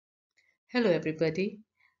Hello everybody.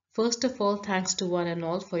 First of all, thanks to one and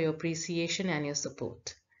all for your appreciation and your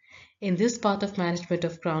support. In this part of management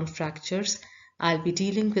of crown fractures, I'll be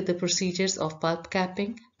dealing with the procedures of pulp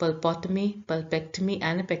capping, pulpotomy, pulpectomy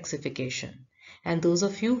and apexification. And those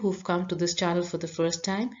of you who've come to this channel for the first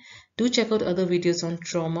time, do check out other videos on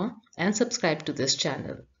trauma and subscribe to this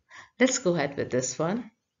channel. Let's go ahead with this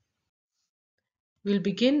one. We'll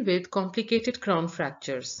begin with complicated crown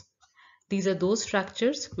fractures. These are those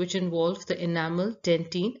fractures which involve the enamel,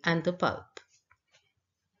 dentine and the pulp.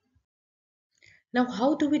 Now,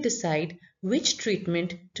 how do we decide which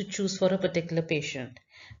treatment to choose for a particular patient?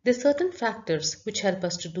 There are certain factors which help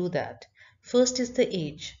us to do that. First is the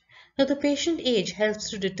age. Now, the patient age helps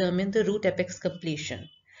to determine the root apex completion.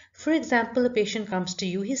 For example, a patient comes to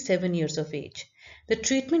you, he's 7 years of age. The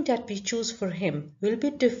treatment that we choose for him will be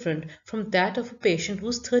different from that of a patient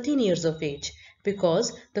who's 13 years of age,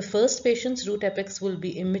 because the first patient's root apex will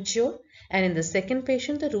be immature and in the second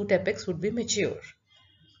patient the root apex would be mature.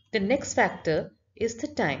 The next factor is the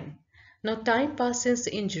time. Now, time passed since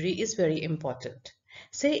the injury is very important.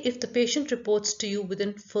 Say if the patient reports to you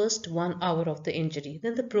within first 1 hour of the injury,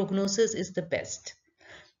 then the prognosis is the best.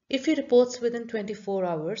 If he reports within 24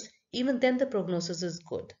 hours, even then the prognosis is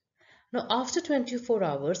good. Now, after 24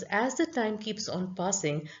 hours, as the time keeps on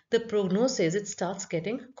passing, the prognosis, it starts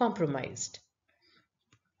getting compromised.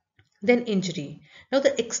 Then injury. Now,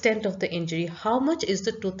 the extent of the injury, how much is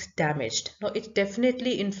the tooth damaged? Now, it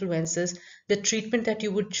definitely influences the treatment that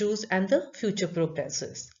you would choose and the future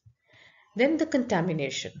prognosis. Then the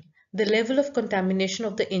contamination. The level of contamination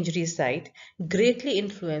of the injury site greatly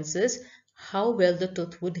influences how well the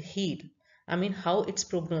tooth would heal. How its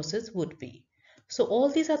prognosis would be. So all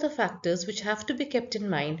these are the factors which have to be kept in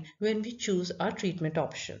mind when we choose our treatment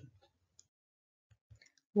option.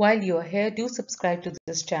 While you are here, do subscribe to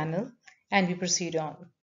this channel and we proceed on.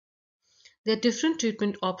 There are different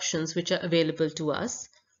treatment options which are available to us.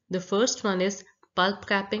 The first one is pulp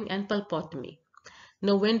capping and pulpotomy.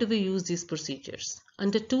 Now, when do we use these procedures?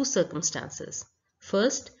 Under two circumstances.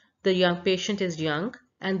 First, the young patient is young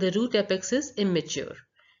and the root apex is immature.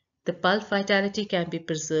 The pulp vitality can be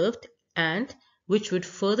preserved and which would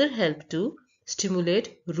further help to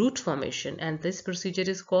stimulate root formation, and this procedure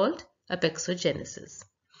is called apexogenesis.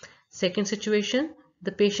 Second situation,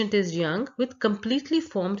 the patient is young with completely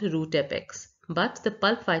formed root apex, but the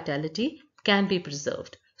pulp vitality can be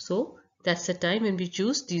preserved. So that's the time when we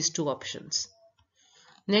choose these two options.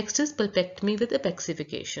 Next is pulpectomy with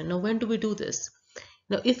apexification. Now, when do we do this?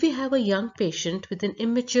 Now, if we have a young patient with an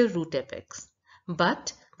immature root apex,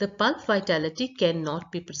 but the pulp vitality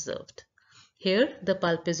cannot be preserved. Here, the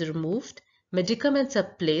pulp is removed, medicaments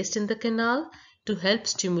are placed in the canal to help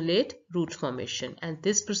stimulate root formation, and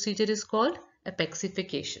this procedure is called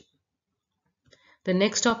apexification. The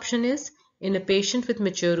next option is, in a patient with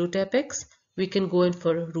mature root apex, we can go in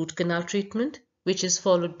for root canal treatment, which is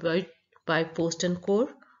followed by post and core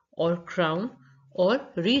or crown or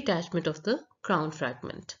reattachment of the crown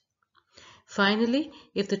fragment. Finally,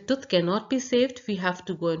 if the tooth cannot be saved, we have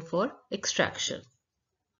to go in for extraction.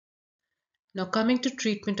 Now, coming to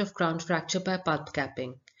treatment of crown fracture by pulp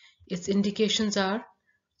capping. Its indications are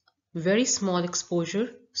very small exposure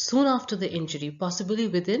soon after the injury, possibly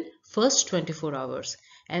within first 24 hours,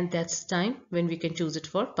 and that's the time when we can choose it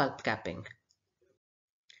for pulp capping.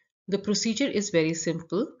 The procedure is very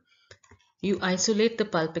simple. You isolate the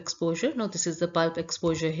pulp exposure. Now, this is the pulp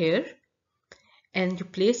exposure here, and you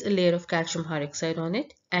place a layer of calcium hydroxide on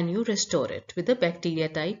it and you restore it with a bacteria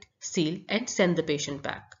tight seal and send the patient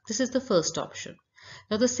back. This is the first option.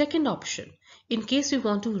 Now, the second option, in case we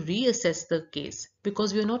want to reassess the case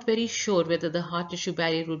because we are not very sure whether the hard tissue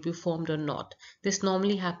barrier will be formed or not. This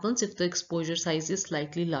normally happens if the exposure size is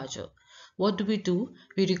slightly larger. What do?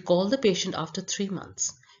 We recall the patient after 3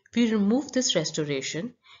 months. We remove this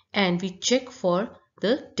restoration and we check for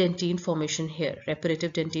the dentine formation here,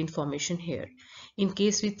 reparative dentine formation here. In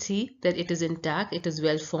case we see that it is intact, it is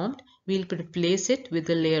well formed, we'll replace it with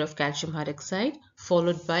a layer of calcium hydroxide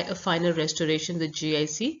followed by a final restoration with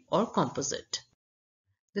GIC or composite.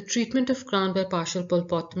 The treatment of crown by partial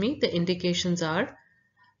pulpotomy, the indications are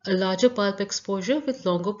a larger pulp exposure with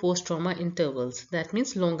longer post-trauma intervals. That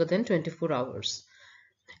means longer than 24 hours.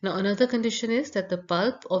 Now, another condition is that the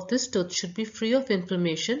pulp of this tooth should be free of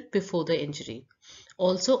inflammation before the injury.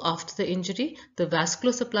 Also, after the injury, the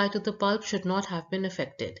vascular supply to the pulp should not have been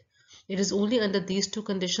affected. It is only under these two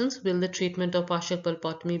conditions will the treatment of partial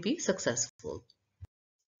pulpotomy be successful.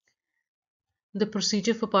 The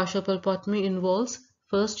procedure for partial pulpotomy involves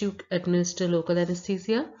first you administer local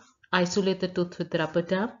anesthesia, isolate the tooth with rubber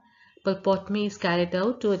dam. Pulpotomy is carried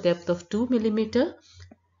out to a depth of 2 mm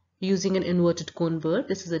using an inverted cone burr.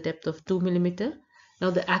 This is a depth of 2 mm. Now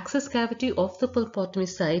the access cavity of the pulpotomy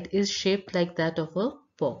site is shaped like that of a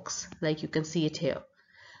box, like you can see it here.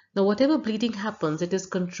 Now whatever bleeding happens, it is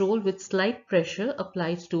controlled with slight pressure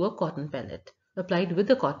applied with a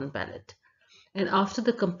cotton pallet. And after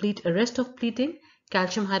the complete arrest of bleeding,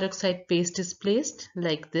 calcium hydroxide paste is placed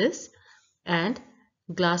like this, and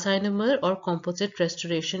glass ionomer or composite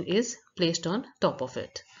restoration is placed on top of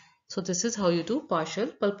it. So this is how you do partial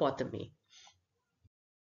pulpotomy.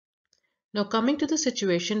 Now coming to the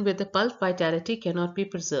situation where the pulp vitality cannot be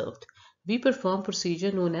preserved, we perform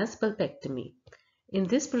procedure known as pulpectomy. In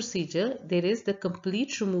this procedure, there is the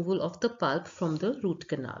complete removal of the pulp from the root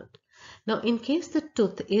canal. Now in case the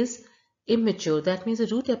tooth is immature, that means the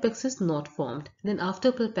root apex is not formed, then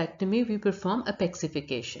after pulpectomy we perform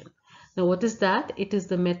apexification. Now what is that? It is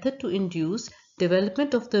the method to induce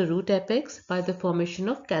development of the root apex by the formation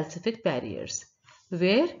of calcific barriers,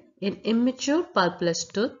 where in immature pulpless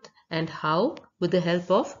tooth, and how? With the help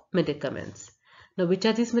of medicaments. Now which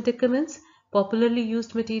are these medicaments? Popularly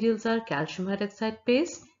used materials are calcium hydroxide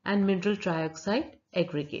paste and mineral trioxide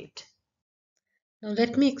aggregate. Now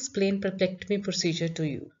let me explain pulpectomy procedure to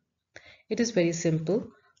you. It is very simple.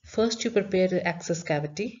 First you prepare the access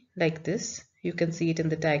cavity like this. You can see it in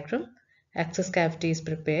the diagram. Access cavity is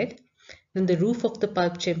prepared. Then the roof of the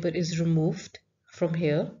pulp chamber is removed from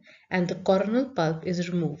here and the coronal pulp is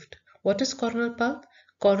removed. What is coronal pulp?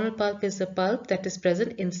 Coronal pulp is the pulp that is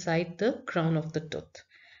present inside the crown of the tooth.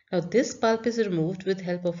 Now this pulp is removed with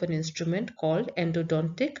help of an instrument called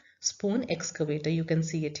endodontic spoon excavator. You can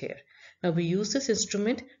see it here. Now we use this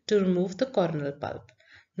instrument to remove the coronal pulp.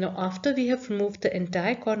 Now after we have removed the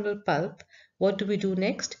entire coronal pulp, what do we do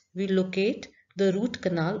next? We locate the root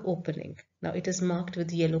canal opening. Now it is marked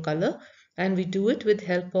with yellow color and we do it with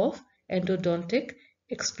help of endodontic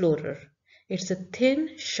explorer. It's a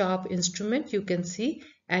thin, sharp instrument you can see,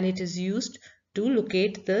 and it is used to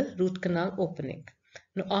locate the root canal opening.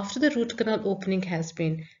 Now after the root canal opening has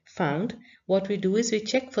been found, what we do is we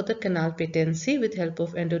check for the canal patency with help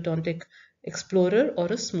of endodontic explorer or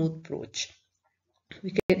a smooth broach.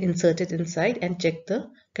 We can insert it inside and check the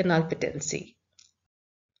canal patency.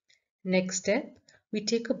 Next step, we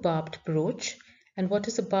take a barbed broach. And what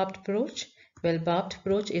is a barbed broach? Well, barbed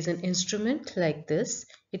broach is an instrument like this.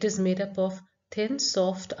 It is made up of thin,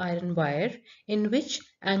 soft iron wire in which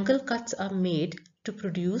angle cuts are made to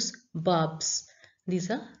produce barbs.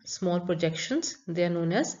 These are small projections. They are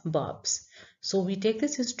known as barbs. So we take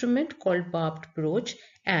this instrument called barbed broach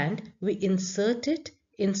and we insert it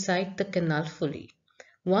inside the canal fully.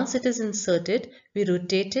 Once it is inserted, we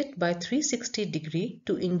rotate it by 360 degrees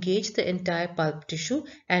to engage the entire pulp tissue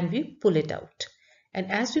and we pull it out. And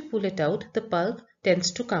as we pull it out, the pulp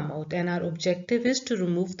tends to come out, and our objective is to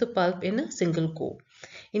remove the pulp in a single go.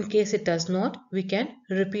 In case it does not, we can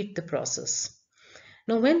repeat the process.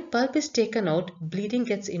 Now when pulp is taken out, bleeding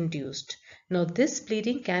gets induced. Now this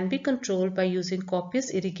bleeding can be controlled by using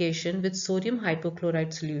copious irrigation with sodium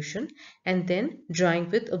hypochlorite solution and then drying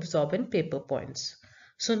with absorbent paper points.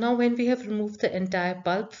 So now when we have removed the entire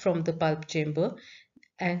pulp from the pulp chamber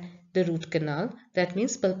and the root canal, that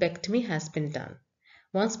means pulpectomy has been done.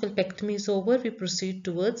 Once pulpectomy is over, we proceed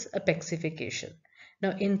towards apexification.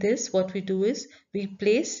 Now in this, what we do is we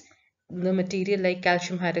place the material like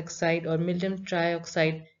calcium hydroxide or mineral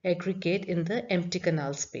trioxide aggregate in the empty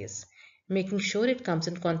canal space, making sure it comes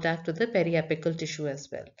in contact with the periapical tissue as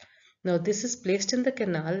well. Now this is placed in the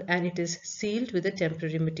canal and it is sealed with a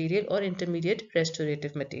temporary material or intermediate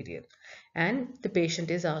restorative material. And the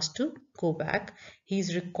patient is asked to go back. He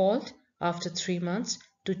is recalled after 3 months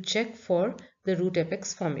to check for the root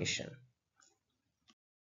apex formation.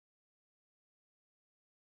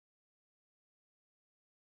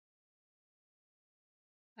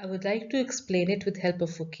 I would like to explain it with help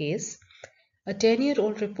of a case. A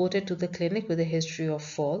 10-year-old reported to the clinic with a history of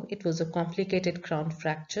fall. It was a complicated crown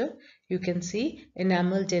fracture. You can see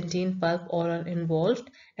enamel, dentine, pulp all are involved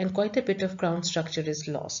and quite a bit of crown structure is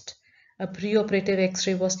lost. A preoperative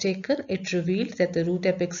X-ray was taken. It revealed that the root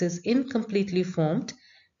apex is incompletely formed.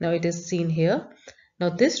 Now it is seen here. Now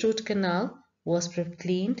this root canal was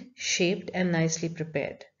cleaned, shaped and nicely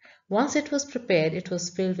prepared. Once it was prepared, it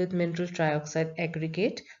was filled with mineral trioxide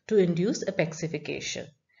aggregate to induce apexification.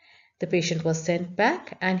 The patient was sent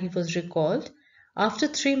back and he was recalled. After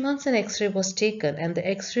 3 months, an X-ray was taken and the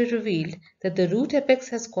X-ray revealed that the root apex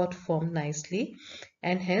has got formed nicely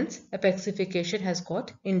and hence apexification has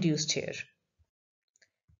got induced here.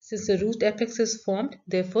 Since the root apex is formed,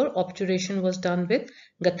 therefore obturation was done with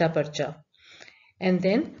gattaparcha. And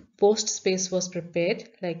then post space was prepared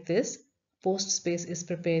like this. Post space is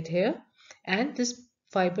prepared here and this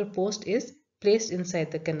fiber post is placed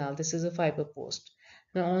inside the canal. This is a fiber post.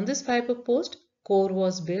 Now on this fiber post, core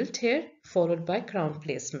was built here, followed by crown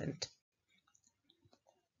placement.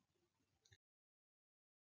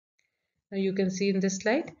 Now you can see in this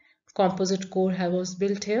slide, composite core was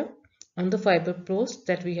built here on the fiber post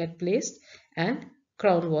that we had placed and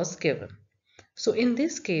crown was given. So in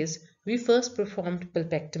this case, we first performed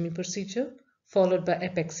pulpectomy procedure, followed by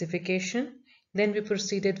apexification. Then we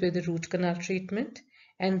proceeded with the root canal treatment,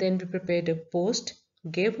 and then we prepared a post,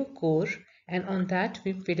 gave a core, and on that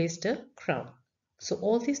we placed a crown. So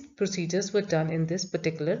all these procedures were done in this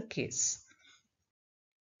particular case.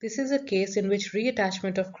 This is a case in which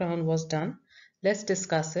reattachment of crown was done. Let's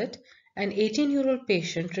discuss it. An 18-year-old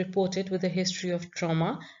patient reported with a history of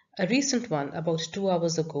trauma, a recent one about 2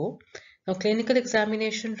 hours ago. Now, clinical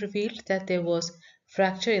examination revealed that there was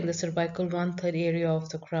fracture in the cervical 1/3 area of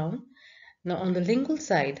the crown. Now, on the lingual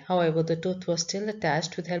side, however, the tooth was still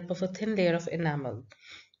attached with help of a thin layer of enamel.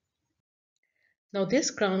 Now,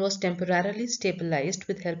 this crown was temporarily stabilized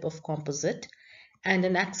with help of composite, and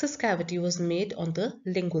an access cavity was made on the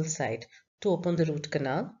lingual side to open the root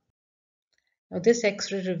canal. Now this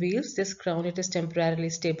X-ray reveals this crown, it is temporarily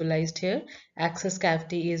stabilized here. Access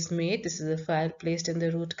cavity is made. This is a file placed in the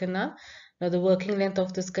root canal. Now the working length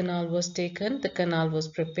of this canal was taken. The canal was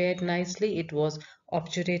prepared nicely. It was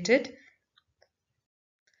obturated.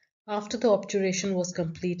 After the obturation was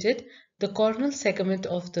completed, the coronal segment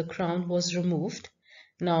of the crown was removed.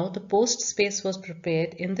 Now the post space was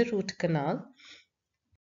prepared in the root canal.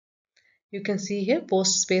 You can see here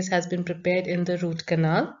post space has been prepared in the root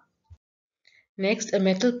canal. Next, a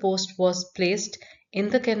metal post was placed in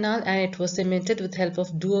the canal and it was cemented with help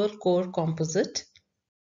of dual core composite.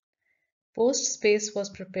 Post space was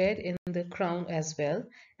prepared in the crown as well,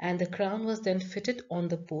 and the crown was then fitted on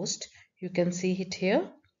the post. You can see it here,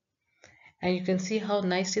 and you can see how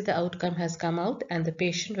nicely the outcome has come out, and the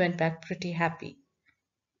patient went back pretty happy.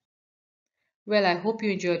 Well, I hope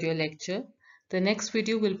you enjoyed your lecture. The next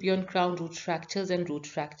video will be on crown root fractures and root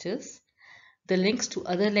fractures. The links to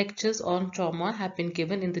other lectures on trauma have been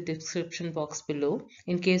given in the description box below.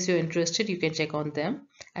 In case you're interested, you can check on them.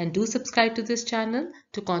 And do subscribe to this channel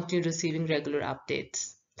to continue receiving regular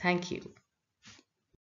updates. Thank you.